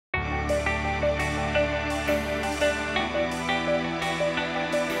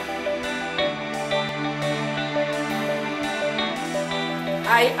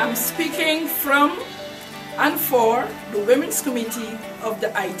I am speaking from and for the Women's Committee of the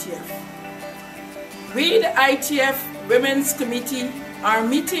ITF. We, the ITF Women's Committee, are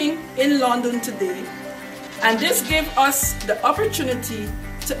meeting in London today, and this gives us the opportunity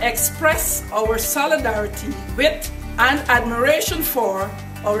to express our solidarity with and admiration for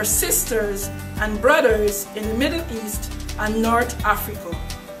our sisters and brothers in the Middle East and North Africa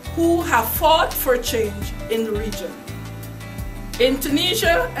who have fought for change in the region. In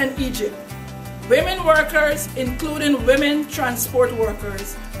Tunisia and Egypt, women workers, including women transport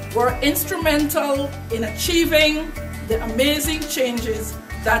workers, were instrumental in achieving the amazing changes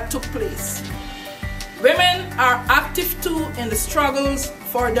that took place. Women are active too in the struggles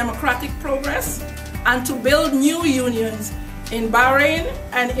for democratic progress and to build new unions in Bahrain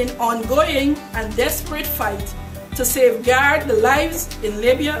and in ongoing and desperate fight to safeguard the lives in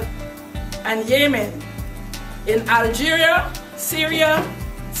Libya and Yemen, in Algeria, Syria,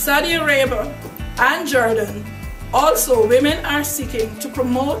 Saudi Arabia, and Jordan. Also, women are seeking to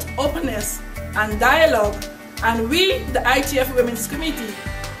promote openness and dialogue, and we, the ITF Women's Committee,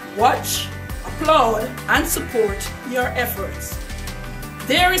 watch, applaud, and support your efforts.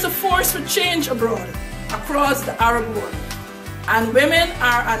 There is a force for change abroad, across the Arab world, and women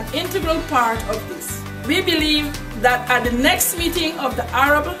are an integral part of this. We believe that at the next meeting of the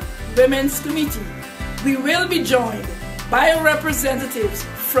Arab Women's Committee, we will be joined by representatives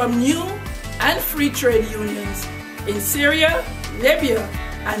from new and free trade unions in Syria, Libya,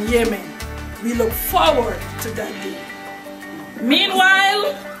 and Yemen. We look forward to that day.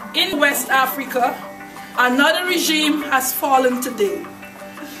 Meanwhile, in West Africa, another regime has fallen today.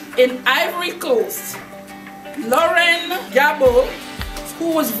 In Ivory Coast, Laurent Gbagbo,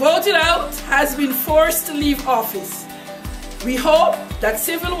 who was voted out, has been forced to leave office. We hope that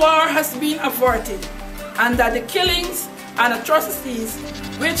civil war has been averted and that the killings and atrocities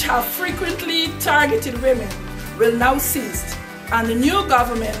which have frequently targeted women will now cease, and the new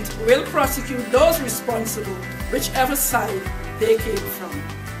government will prosecute those responsible, whichever side they came from.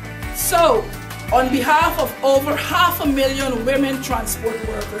 So, on behalf of over 500,000 women transport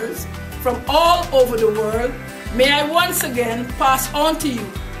workers from all over the world, may I once again pass on to you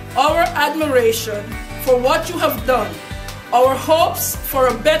our admiration for what you have done, our hopes for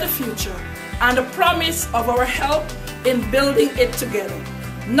a better future, and the promise of our help in building it together,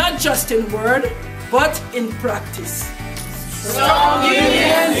 not just in word, but in practice. Strong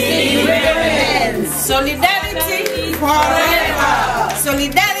unions need women. Solidarity forever.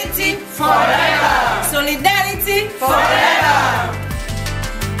 Solidarity forever.